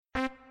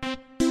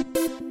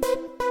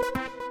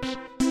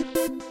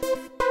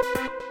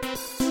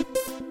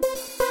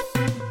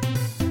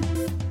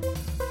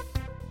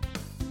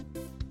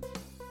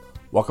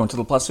Welcome to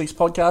the Plus Six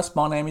Podcast.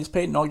 My name is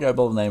Pete and I go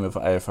by the name of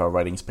AFL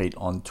Ratings Pete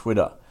on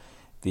Twitter.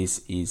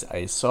 This is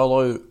a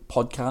solo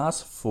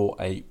podcast for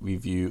a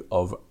review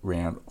of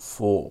Round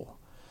 4.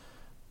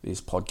 This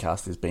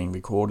podcast is being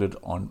recorded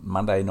on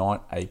Monday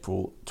night,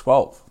 April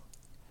 12th.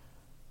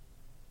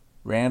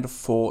 Round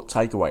 4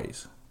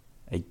 takeaways.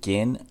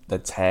 Again, the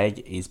tag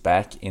is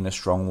back in a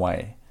strong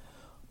way.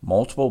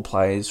 Multiple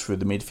players through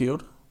the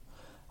midfield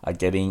are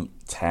getting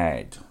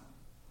tagged.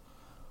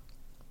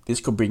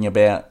 This could bring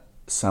about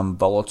some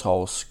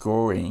volatile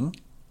scoring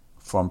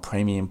from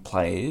premium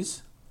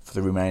players for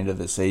the remainder of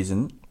the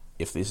season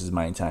if this is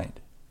maintained.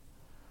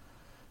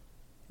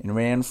 In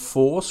round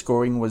 4,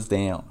 scoring was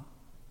down.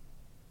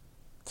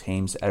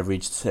 Teams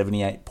averaged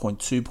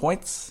 78.2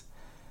 points.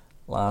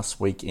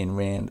 Last week in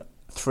round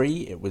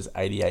 3, it was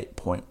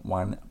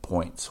 88.1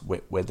 points.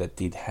 Wet weather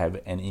did have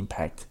an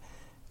impact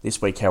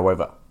this week,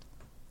 however.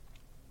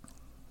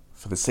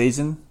 For the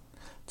season,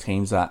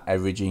 teams are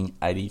averaging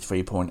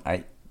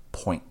 83.8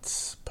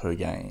 points per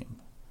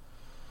game.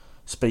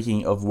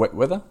 Speaking of wet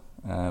weather,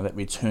 that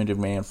returned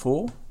in round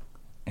 4,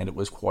 and it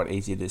was quite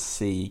easy to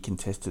see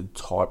contested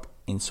type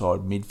inside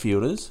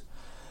midfielders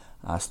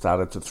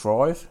started to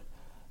thrive,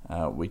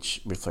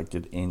 which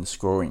reflected in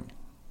scoring.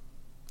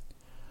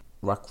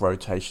 Ruck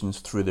rotations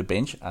through the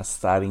bench are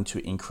starting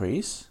to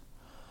increase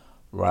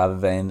rather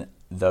than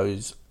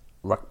those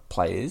ruck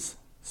players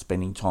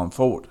spending time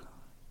forward.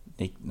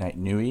 Nate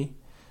Nui.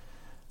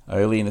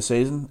 Early in the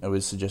season, it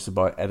was suggested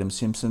by Adam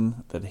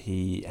Simpson that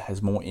he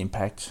has more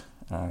impact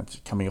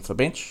coming off the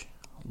bench.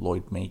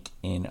 Lloyd Meek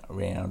in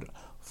round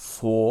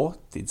 4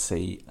 did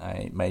see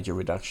a major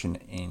reduction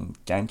in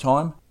game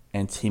time,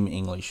 and Tim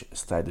English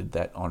stated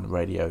that on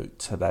radio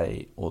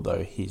today,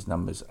 although his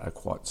numbers are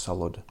quite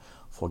solid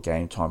for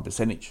game time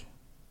percentage.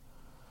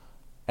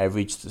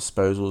 Average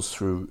disposals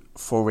through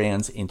 4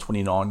 rounds in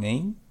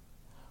 2019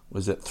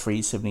 was at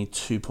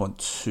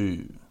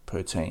 372.2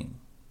 per team.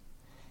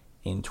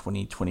 In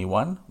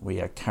 2021,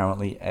 we are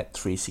currently at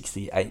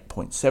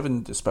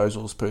 368.7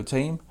 disposals per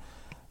team.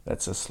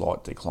 That's a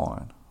slight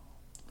decline.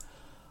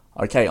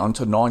 Okay, on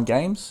to 9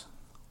 games.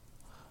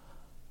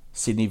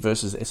 Sydney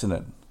versus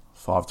Essendon,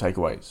 5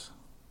 takeaways.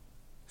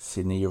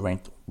 Sydney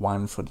ranked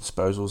 1 for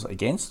disposals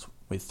against,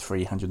 with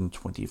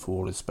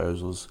 324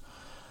 disposals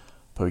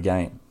per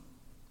game.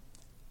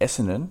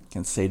 Essendon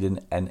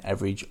conceded an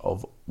average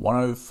of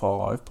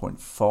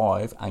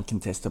 105.5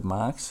 uncontested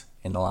marks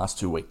in the last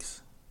 2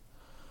 weeks.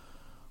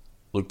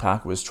 Luke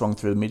Parker was strong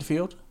through the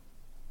midfield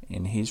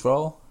in his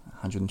role,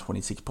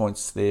 126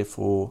 points there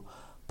for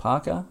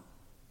Parker.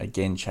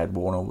 Again, Chad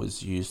Warner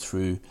was used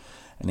through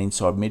an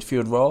inside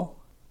midfield role,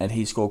 and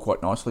he scored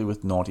quite nicely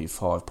with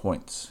 95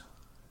 points.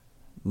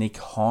 Nick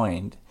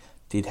Hind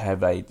did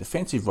have a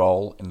defensive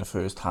role in the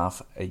first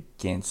half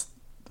against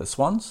the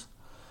Swans.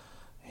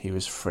 He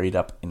was freed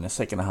up in the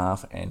second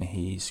half and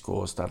his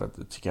score started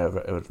to tick over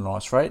at a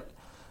nice rate,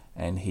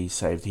 and he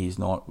saved his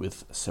night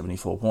with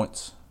 74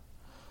 points.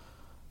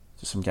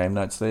 Just some game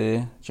notes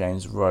there.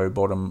 James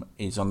Rowbottom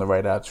is on the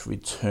radar to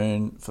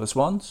return for the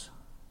Swans.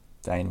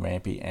 Dane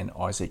Rampy and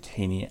Isaac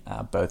Heaney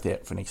are both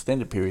out for an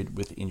extended period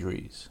with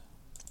injuries.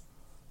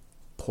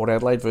 Port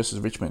Adelaide versus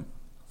Richmond,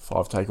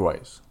 5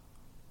 takeaways.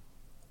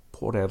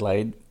 Port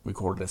Adelaide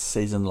recorded a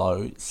season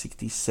low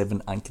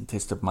 67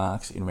 uncontested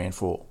marks in round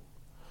 4.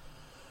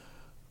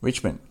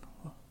 Richmond,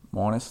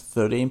 minus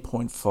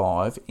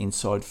 13.5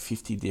 inside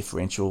 50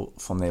 differential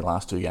from their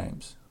last 2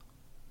 games.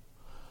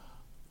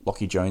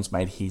 Lachie Jones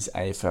made his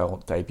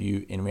AFL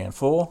debut in round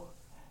 4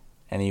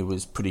 and he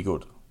was pretty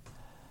good.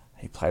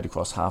 He played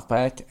across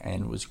halfback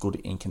and was good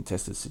in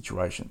contested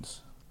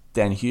situations.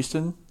 Dan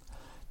Houston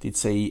did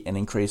see an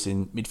increase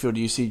in midfield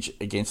usage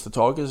against the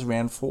Tigers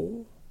round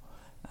 4.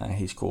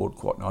 He scored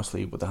quite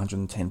nicely with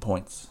 110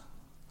 points.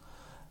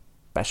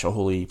 Basher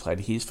Hooley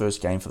played his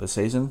first game for the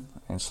season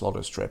and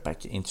slotted straight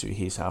back into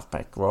his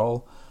halfback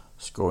role,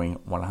 scoring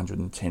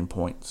 110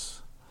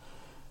 points.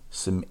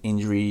 Some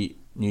injury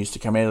news to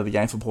come out of the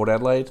game for Port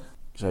Adelaide.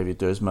 Xavier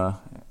Dersma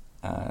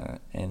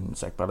and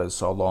Zach Butters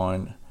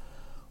sidelined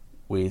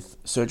with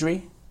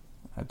surgery.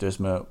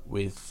 Dersma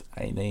with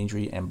a knee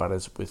injury and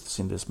Butters with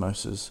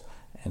syndesmosis,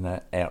 and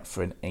are out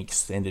for an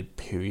extended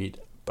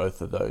period,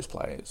 both of those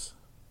players.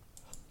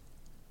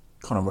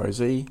 Connor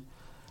Rozee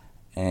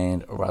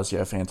and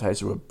AFL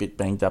Fantasy were a bit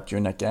banged up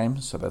during that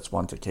game, so that's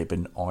one to keep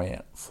an eye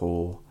out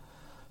for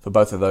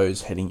both of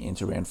those heading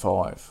into round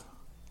 5.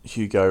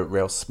 Hugo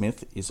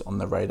Ralph-Smith is on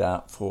the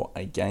radar for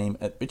a game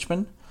at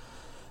Richmond.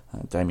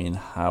 Damien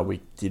Harwick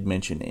did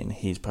mention in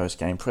his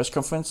post-game press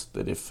conference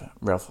that if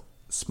Ralph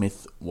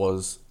Smith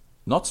was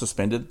not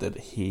suspended, that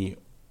he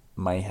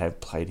may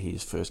have played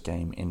his first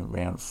game in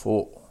round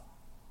 4.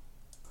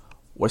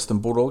 Western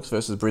Bulldogs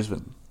versus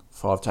Brisbane,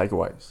 5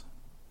 takeaways.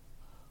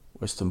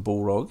 Western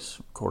Bulldogs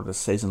recorded a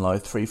season low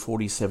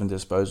 347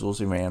 disposals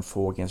in round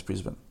 4 against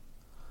Brisbane.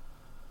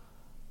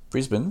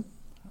 Brisbane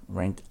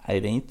ranked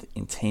 18th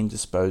in team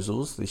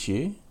disposals this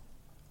year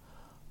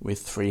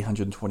with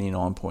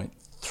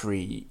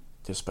 329.3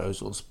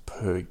 disposals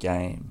per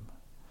game.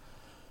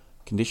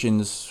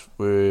 Conditions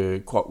were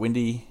quite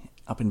windy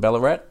up in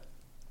Ballarat,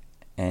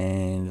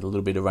 and a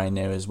little bit of rain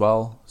there as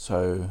well.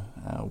 So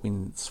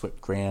wind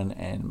swept ground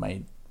and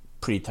made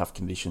pretty tough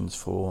conditions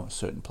for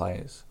certain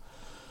players.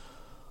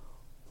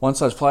 One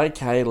such player,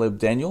 Caleb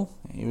Daniel,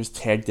 he was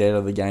tagged out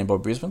of the game by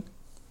Brisbane,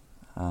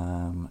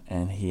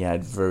 and he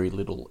had very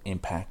little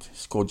impact. He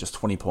scored just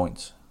 20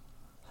 points,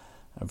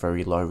 a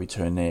very low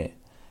return there.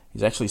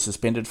 He's actually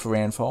suspended for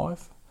round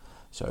 5,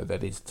 so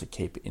that is to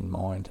keep in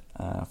mind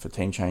for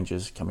team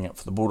changes coming up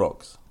for the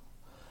Bulldogs.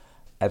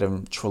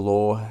 Adam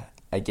Treloar,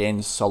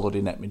 again, solid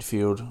in that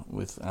midfield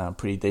with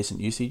pretty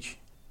decent usage.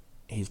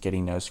 He's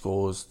getting those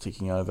scores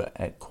ticking over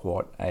at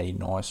quite a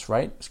nice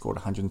rate. Scored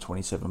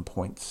 127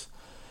 points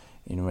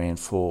in round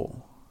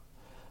 4.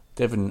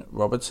 Devon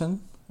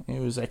Robertson, he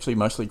was actually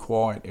mostly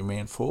quiet in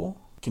round 4.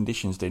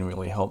 Conditions didn't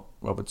really help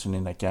Robertson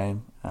in that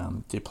game.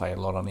 Did play a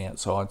lot on the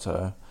outside,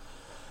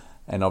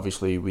 and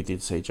obviously we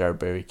did see Jared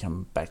Berry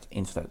come back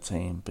into that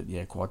team, but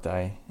quite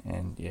day,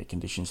 and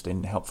conditions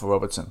didn't help for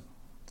Robertson.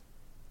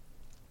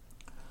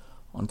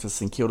 On to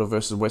St Kilda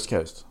versus West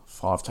Coast.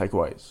 5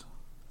 takeaways.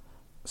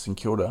 St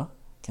Kilda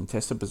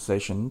contested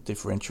possession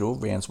differential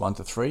rounds 1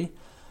 to 3.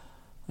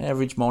 They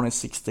averaged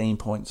minus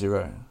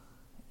 16.0.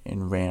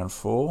 In round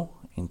 4,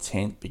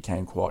 intent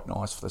became quite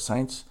nice for the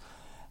Saints,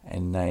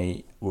 and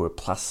they were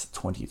plus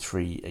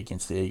 23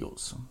 against the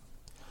Eagles. On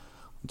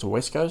to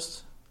West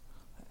Coast.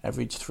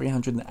 Averaged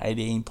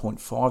 318.5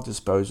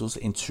 disposals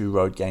in 2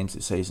 road games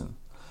this season.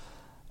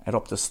 At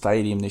Optus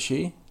Stadium this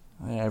year,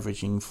 they're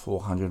averaging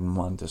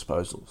 401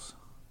 disposals.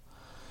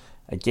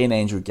 Again,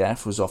 Andrew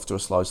Gaff was off to a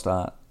slow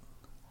start.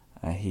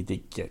 He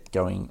did get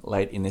going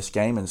late in this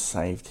game and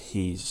saved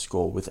his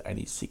score with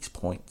 86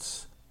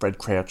 points. Brad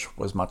Crouch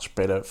was much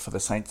better for the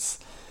Saints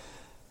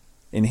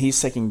in his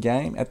second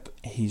game at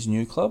his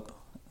new club.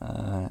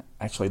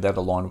 Actually, that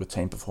aligned with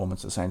team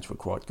performance. The Saints were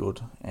quite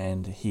good,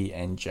 and he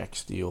and Jack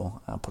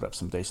Steele put up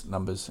some decent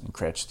numbers, and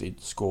Crouch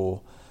did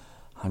score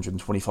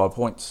 125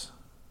 points.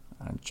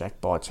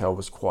 Jack Bytel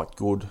was quite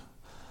good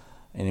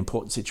in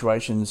important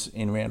situations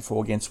in round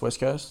 4 against West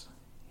Coast.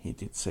 He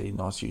did see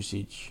nice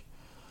usage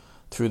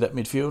through that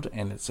midfield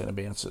and at centre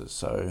bounces,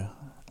 so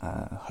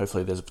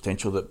hopefully there's a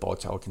potential that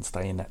Bytel can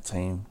stay in that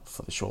team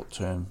for the short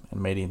term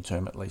and medium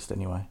term at least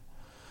anyway.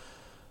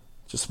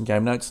 Just some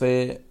game notes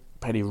there.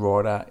 Paddy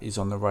Ryder is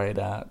on the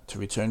radar to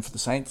return for the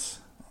Saints,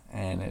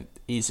 and it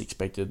is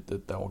expected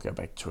that they'll go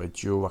back to a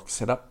dual ruck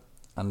setup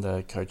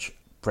under coach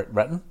Brett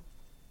Ratton.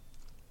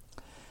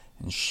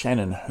 And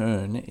Shannon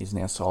Hearn is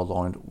now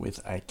sidelined with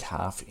a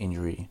calf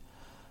injury.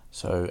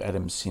 So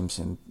Adam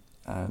Simpson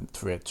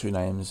threw out 2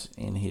 names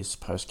in his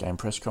post-game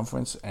press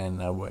conference, and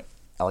they were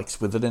Alex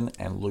Witherden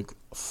and Luke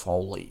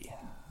Foley.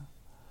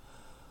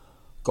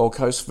 Gold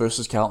Coast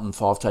versus Carlton,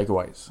 5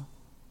 takeaways.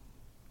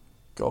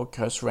 Gold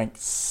Coast ranked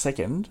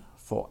 2nd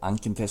for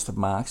uncontested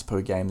marks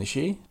per game this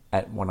year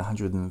at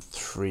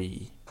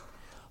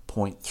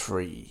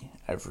 103.3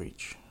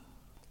 average.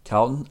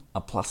 Carlton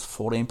a plus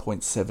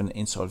 14.7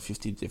 inside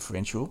 50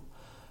 differential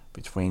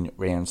between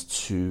rounds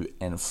 2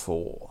 and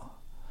 4.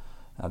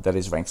 That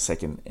is ranked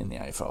 2nd in the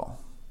AFL.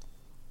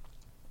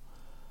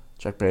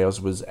 Jack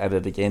Bowles was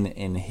added again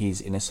in his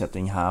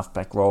intercepting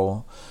half-back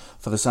role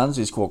for the Suns.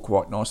 He scored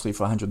quite nicely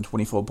for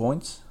 124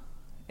 points.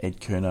 Ed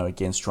Curnow,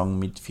 again,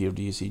 strong midfield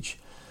usage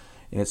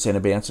in its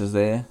centre bounces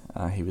there.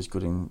 He was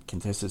good in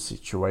contested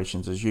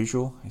situations as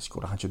usual. He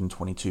scored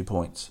 122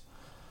 points.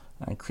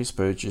 Chris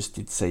Burgess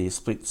did see a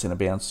split centre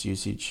bounce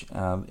usage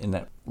in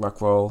that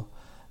ruck role.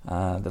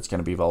 That's going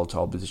to be a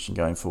volatile position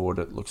going forward,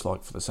 it looks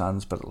like, for the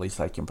Suns, but at least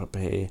they can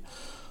prepare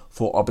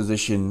for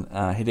opposition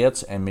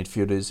hit-outs and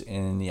midfielders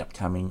in the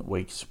upcoming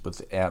weeks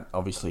without,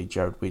 obviously,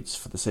 Jared Witts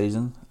for the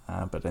season,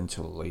 but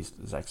until at least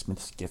Zach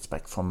Smith gets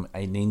back from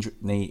a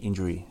knee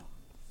injury.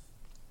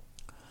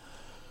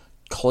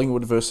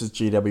 Collingwood versus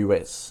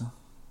GWS,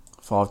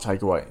 5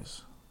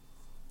 takeaways.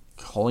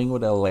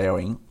 Collingwood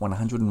allowing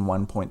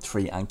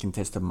 101.3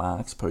 uncontested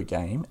marks per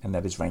game, and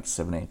that is ranked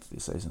 17th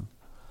this season.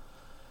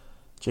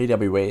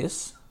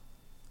 GWS,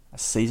 a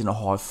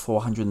season-high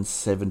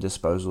 407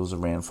 disposals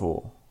around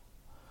 4.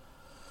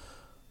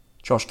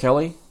 Josh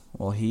Kelly,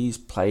 well, he's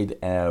played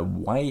a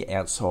way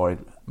outside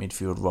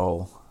midfield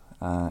role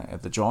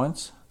at the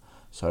Giants.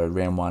 So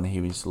round 1,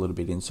 he was a little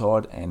bit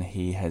inside, and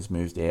he has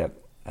moved out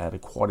at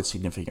quite a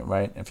significant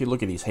rate. And if you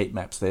look at his heat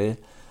maps there,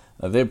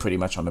 they're pretty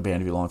much on the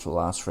boundary line for the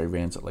last 3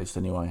 rounds at least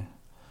anyway.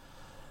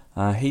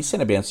 His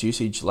centre bounce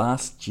usage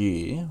last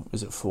year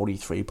was at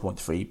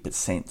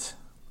 43.3%.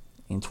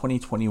 In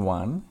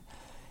 2021,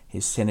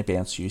 his centre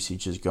bounce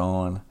usage has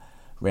gone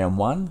round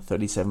 1,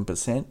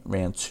 37%,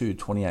 round 2,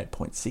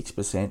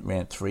 28.6%,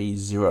 round 3,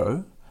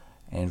 0,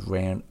 and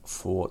round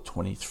 4,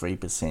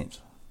 23%.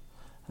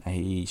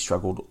 He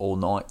struggled all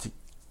night to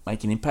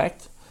make an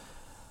impact,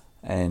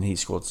 and he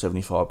scored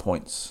 75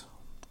 points.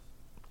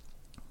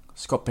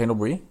 Scott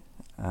Pendlebury,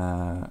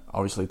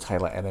 obviously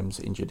Taylor Adams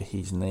injured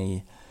his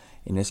knee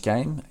in this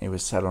game. He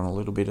was sat on a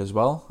little bit as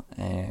well,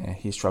 and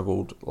he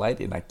struggled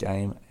late in that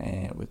game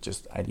with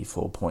just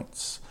 84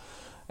 points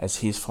as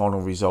his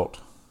final result.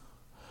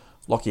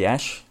 Lockie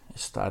Ash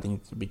is starting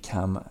to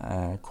become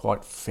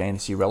quite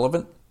fantasy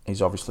relevant.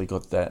 He's obviously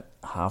got that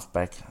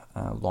halfback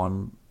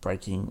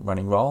line-breaking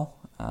running role.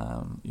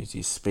 Uses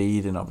his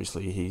speed, and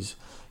obviously he's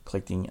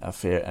collecting a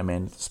fair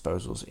amount of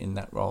disposals in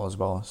that role as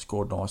well.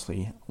 Scored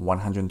nicely,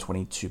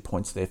 122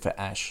 points there for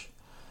Ash.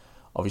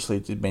 Obviously,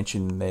 did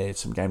mention there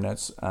some game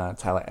notes.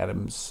 Taylor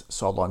Adams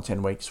sidelined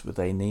 10 weeks with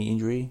a knee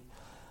injury.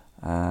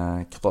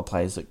 A couple of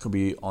players that could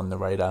be on the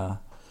radar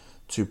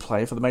to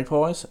play for the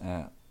Magpies.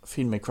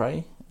 Finn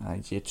McRae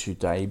is yet to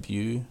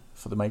debut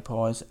for the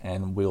Magpies,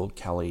 and Will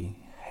Kelly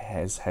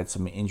has had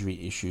some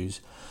injury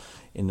issues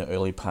in the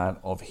early part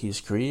of his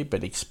career,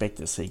 but expect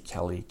to see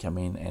Kelly come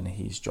in, and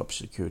his job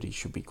security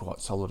should be quite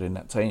solid in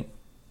that team.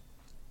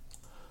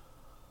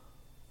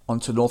 On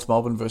to North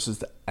Melbourne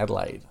versus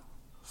Adelaide.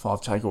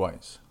 5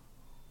 takeaways.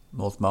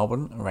 North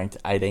Melbourne ranked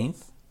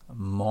 18th,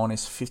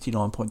 minus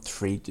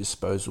 59.3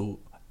 disposal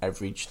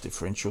average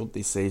differential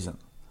this season.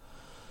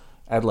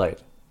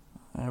 Adelaide,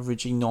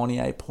 averaging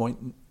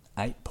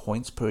 98.8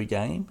 points per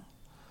game,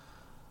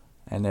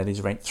 and that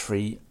is ranked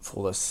 3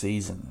 for the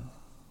season.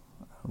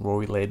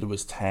 Rory Laird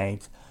was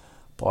tagged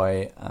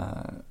by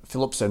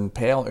Phillips and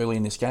Powell early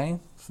in this game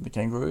for the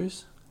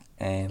Kangaroos,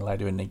 and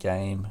later in the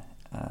game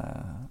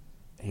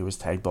he was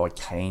tagged by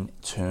Kane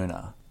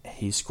Turner.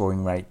 His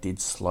scoring rate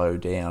did slow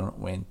down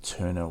when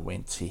Turner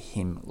went to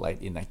him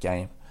late in that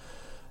game,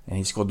 and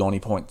he scored 90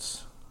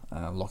 points.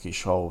 Lockie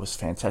Scholl was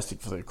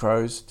fantastic for the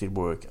Crows, did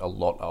work a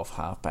lot off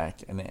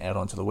halfback and then out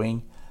onto the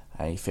wing.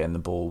 He found the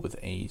ball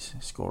with ease,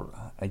 scored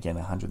again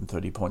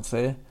 130 points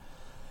there.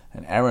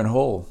 And Aaron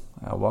Hall,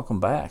 welcome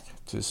back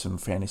to some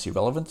fantasy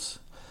relevance.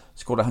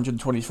 Scored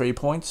 123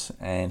 points,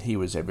 and he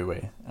was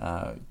everywhere,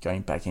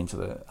 going back into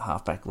the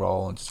halfback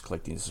role and just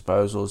collecting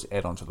disposals,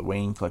 out onto the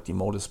wing, collecting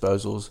more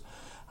disposals.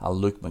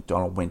 Luke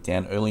McDonald went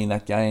down early in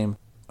that game.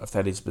 If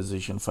that is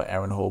position for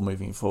Aaron Hall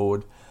moving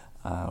forward,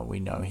 we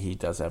know he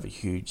does have a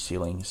huge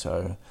ceiling,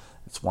 so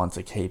it's one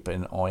to keep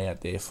an eye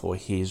out there for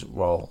his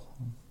role.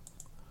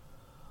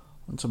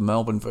 On to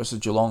Melbourne versus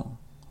Geelong.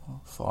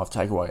 5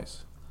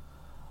 takeaways.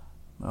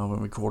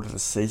 Melbourne recorded a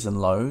season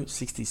low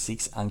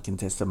 66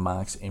 uncontested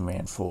marks in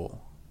round 4.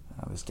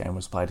 This game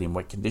was played in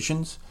wet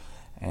conditions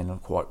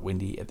and quite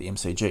windy at the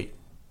MCG.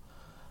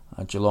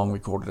 Geelong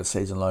recorded a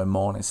season low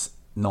minus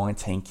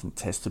 19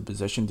 contested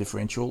possession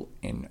differential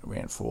in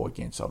round 4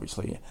 against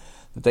obviously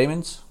the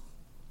Demons.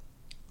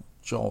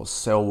 Joel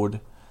Selwood,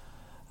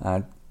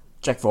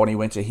 Jack Varney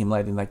went to him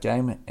late in that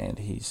game, and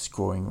his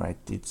scoring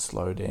rate did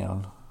slow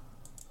down,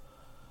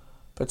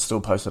 but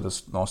still posted a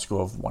nice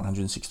score of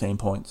 116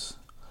 points.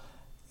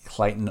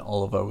 Clayton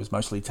Oliver was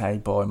mostly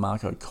tagged by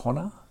Mark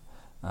O'Connor,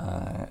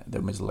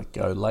 then was let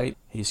go late.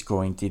 His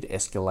scoring did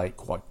escalate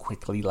quite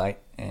quickly late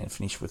and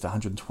finished with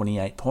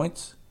 128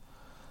 points.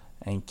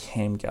 And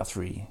Cam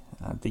Guthrie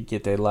did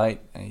get there late,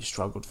 and he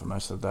struggled for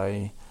most of the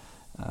day.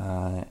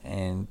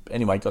 And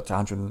anyway, got to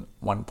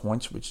 101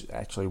 points, which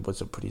actually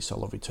was a pretty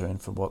solid return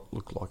for what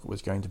looked like it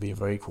was going to be a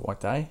very quiet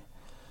day.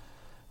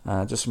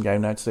 Just some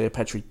game notes there.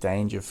 Patrick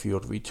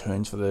Dangerfield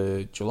returns for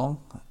the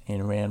Geelong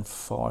in round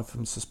 5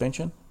 from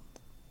suspension.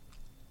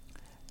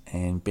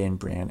 And Ben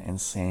Brown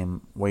and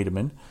Sam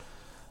Wiedemann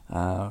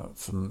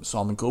from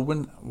Simon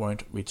Goodwin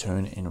won't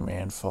return in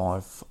round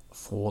 5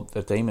 for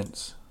the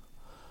Demons.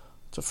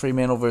 So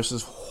Fremantle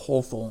versus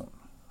Hawthorn.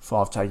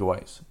 5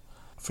 takeaways.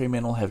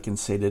 Fremantle have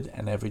conceded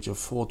an average of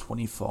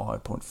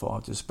 425.5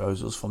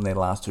 disposals from their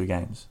last 2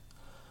 games.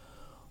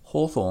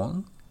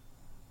 Hawthorn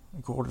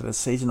recorded a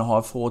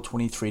season-high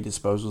 423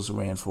 disposals in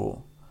round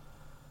 4,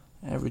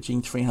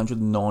 averaging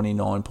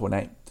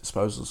 399.8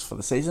 disposals for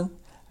the season,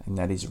 and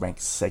that is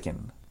ranked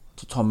 2nd.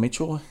 To Tom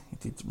Mitchell, he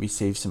did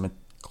receive some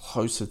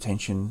close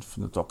attention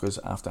from the Dockers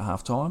after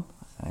half-time.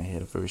 He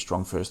had a very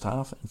strong first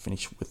half and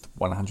finished with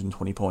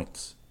 120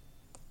 points.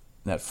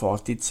 That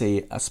 5 did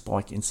see a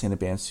spike in centre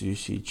bounce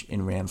usage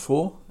in round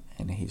 4,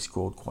 and he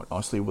scored quite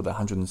nicely with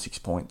 106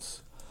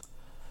 points.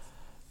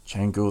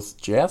 Changuth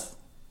Jiath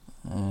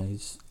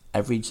has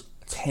averaged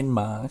 10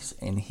 marks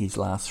in his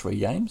last 3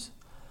 games,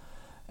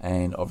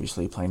 and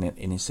obviously playing an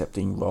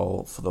intercepting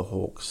role for the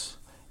Hawks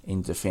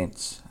in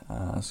defence.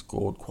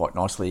 Scored quite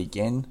nicely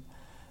again,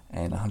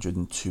 and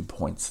 102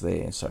 points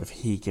there. So if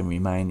he can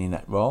remain in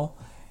that role,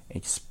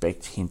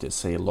 expect him to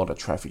see a lot of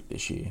traffic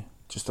this year.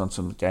 Just on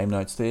some game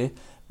notes there,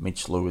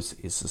 Mitch Lewis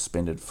is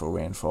suspended for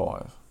round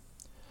 5.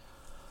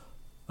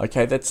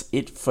 Okay, that's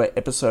it for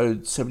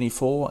episode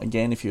 74.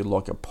 Again, if you'd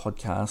like a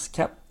podcast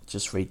cap,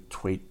 just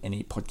retweet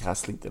any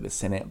podcast link that is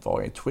sent out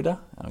via Twitter.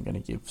 I'm going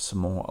to give some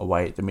more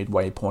away at the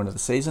midway point of the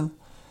season.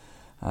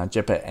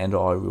 Jeppa and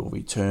I will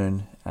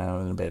return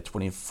in about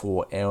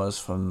 24 hours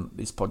from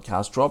this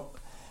podcast drop,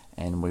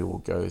 and we will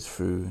go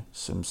through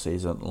some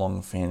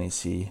season-long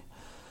fantasy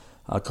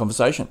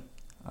conversation.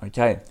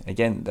 Okay,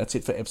 again, that's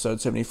it for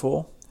episode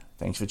 74.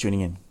 Thanks for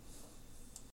tuning in.